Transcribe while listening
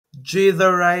G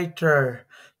the writer.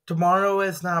 Tomorrow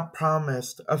is not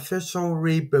promised. Official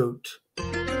reboot.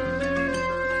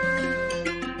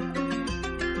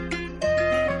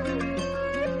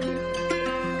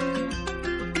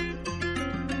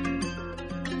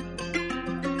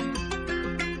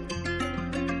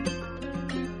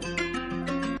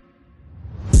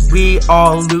 We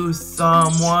all lose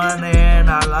someone in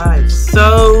our lives,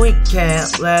 so we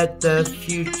can't let the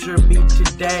future be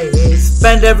today.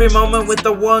 Spend every moment with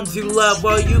the ones you love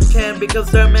while you can, because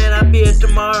there may not be a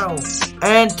tomorrow.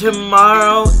 And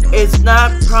tomorrow is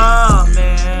not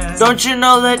promised. Don't you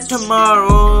know that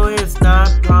tomorrow is not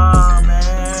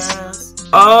promised?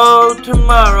 Oh,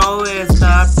 tomorrow is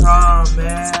not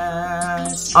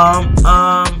promised.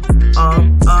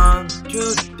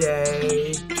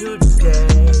 Today.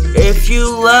 If you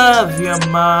love your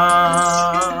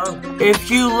mom, if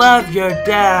you love your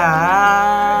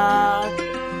dad,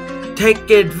 take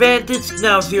advantage,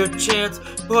 now's your chance.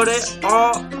 Put it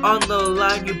all on the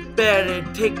line, you better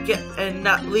take it and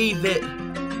not leave it.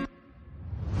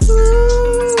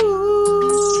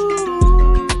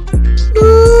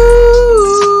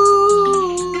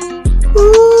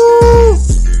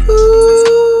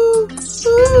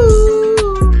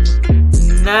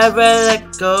 Never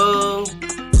let go,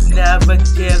 never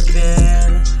give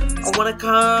in. I wanna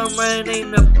come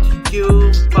running up to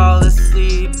you, fall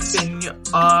asleep in your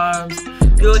arms.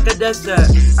 You're like a desert,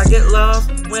 I get lost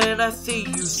when I see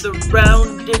you.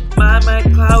 Surrounded by my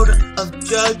cloud of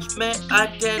judgment, I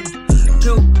tend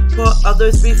to put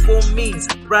others before me.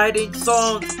 Writing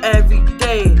songs every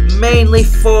day, mainly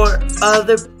for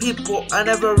other people. I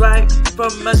never write for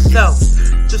myself,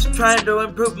 just trying to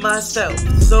improve myself,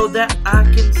 so that I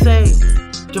can say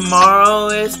tomorrow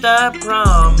is not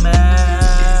promised.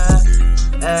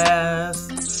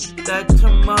 That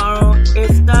tomorrow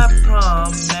is not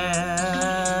promised.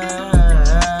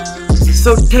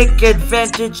 So take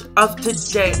advantage of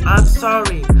today. I'm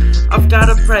sorry, I've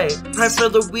gotta pray for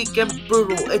the weak and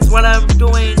brutal. It's what I'm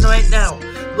doing right now.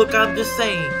 Look, I'm just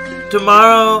saying,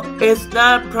 tomorrow is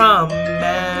not promised.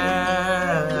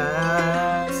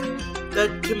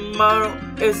 That tomorrow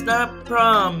is not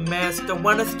promised. I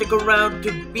wanna stick around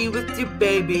to be with you,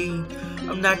 baby.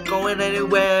 I'm not going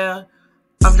anywhere,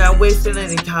 I'm not wasting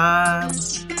any time.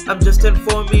 I'm just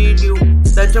informing you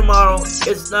that tomorrow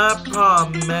is not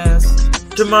promised.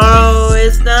 Tomorrow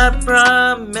is not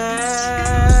promised.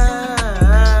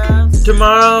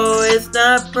 Tomorrow is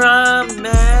not promised.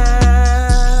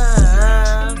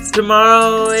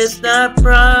 Tomorrow is not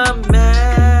promised.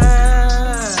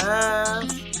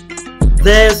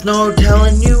 There's no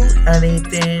telling you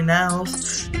anything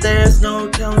else. There's no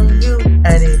telling you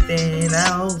anything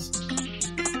else.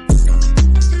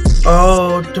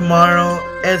 Oh, tomorrow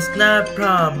is not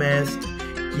promised.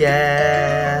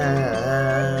 Yeah.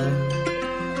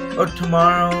 Oh,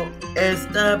 tomorrow is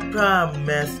not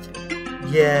promised.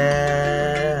 Yeah.